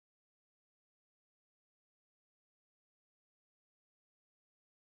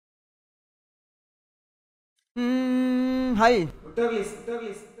Hi.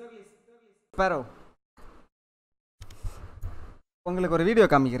 Sparrow. உங்களுக்கு ஒரு video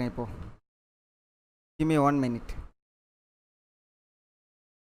காமிக்கிறேன் இப்போ. Give me 1 minute.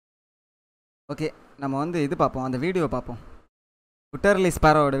 ஓகே, நம்ம வந்து இது பார்ப்போம், அந்த வீடியோ பார்ப்போம். உட்டர்லி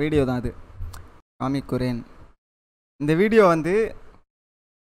ஸ்பாரோட வீடியோ தான் அது. காமிக்கிறேன். இந்த வீடியோ வந்து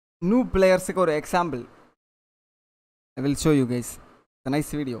நியூ பிளேயர்ஸுக்கு ஒரு example. I will show you guys. It's a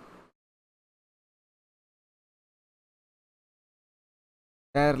nice video.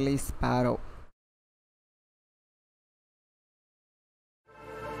 Uttterly SparroW.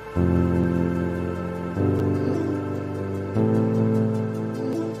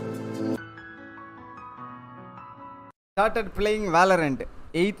 Started playing VALORANT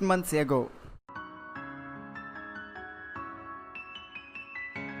 8 months ago.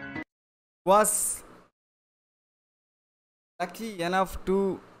 Was lucky enough to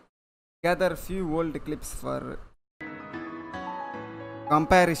gather few old clips for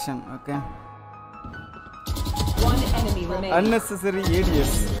comparison. Okay. One enemy remaining. Unnecessary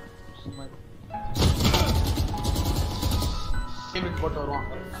ADS. Gaming போட்டு வருவான்.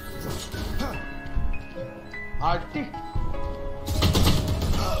 ஆட்டி.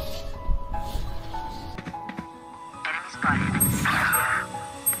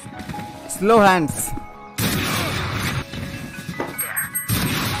 Slow hands.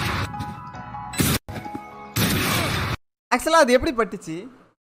 ஆக்சுவலா அது எப்படி பட்டுச்சு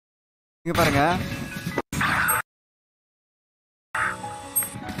இங்க பாருங்க.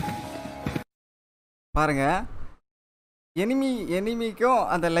 பாருங்க, எனிமிக்கும்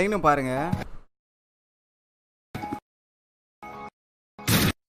அந்த லைனும் பாருங்க.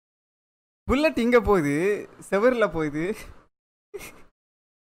 புல்லட் இங்க போகுது, செவர்ல போகுது,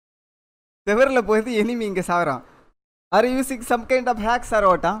 எனிமி இங்க சாவறான். Are you using some kind of hacks or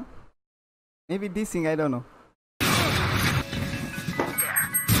what? Maybe this thing, I don't know.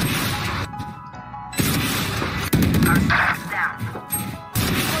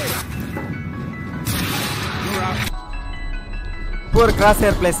 Poor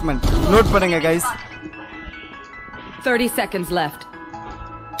crosshair placement. Note பண்ணுங்க guys. 30 seconds left.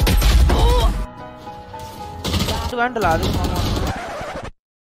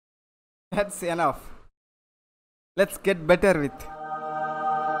 That's enough. Let's get better with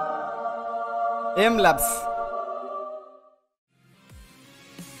aim labs.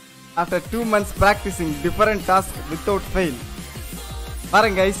 After 2 months practicing different tasks without fail.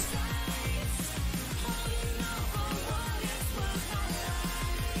 பாருங்க guys.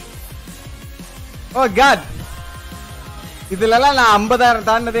 Oh god. இதுலலாம் நான் 50,000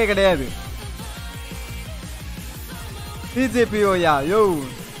 தாண்டதே கிடையாது. TJPO yeah, yo.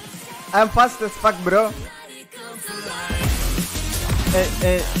 I'm fast as fuck bro.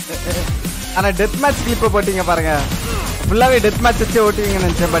 ஆனா death match clip போட்டீங்க பாருங்க. ஃபுல்லாவே death match வச்சு ஓட்டுவீங்கன்னு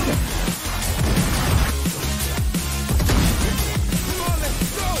நினைச்சேன். But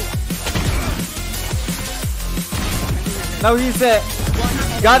now he's a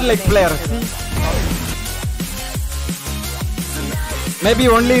godlike player. See? Maybe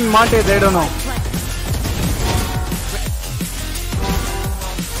only in montage, I don't know.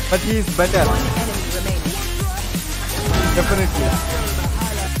 But he is better. Definitely.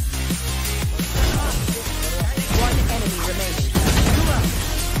 One enemy remaining.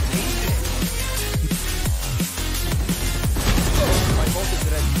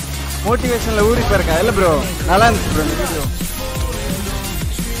 Motivationல ஊறி போறக்கா இல்ல bro. நல்லா இருந்துச்சு bro இந்த video.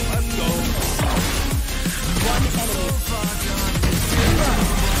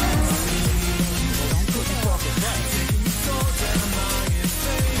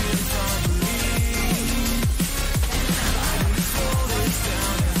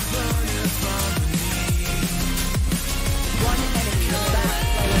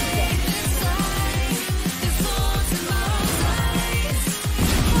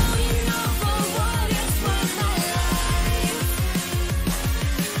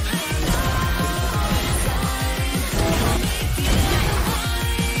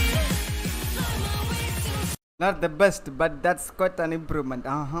 Not the best, but that's quite an improvement.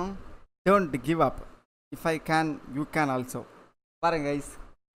 Don't give up. If I can, you can also. Parang guys,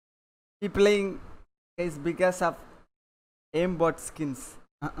 keep playing guys because of aimbot skins.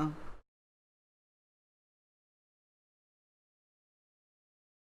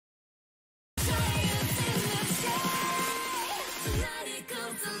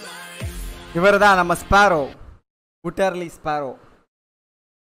 இவர்தான் நம்ம sparrow, உட்டர்லி sparrow.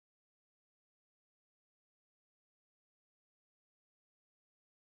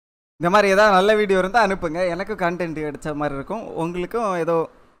 இந்த மாதிரி ஏதாவது நல்ல video இருந்தால் அனுப்புங்க. எனக்கும் கண்டென்ட் கிடைச்ச மாதிரி இருக்கும், உங்களுக்கும் ஏதோ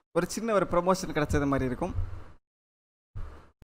ஒரு சின்ன ஒரு ப்ரொமோஷன் கிடைச்சது மாதிரி இருக்கும்.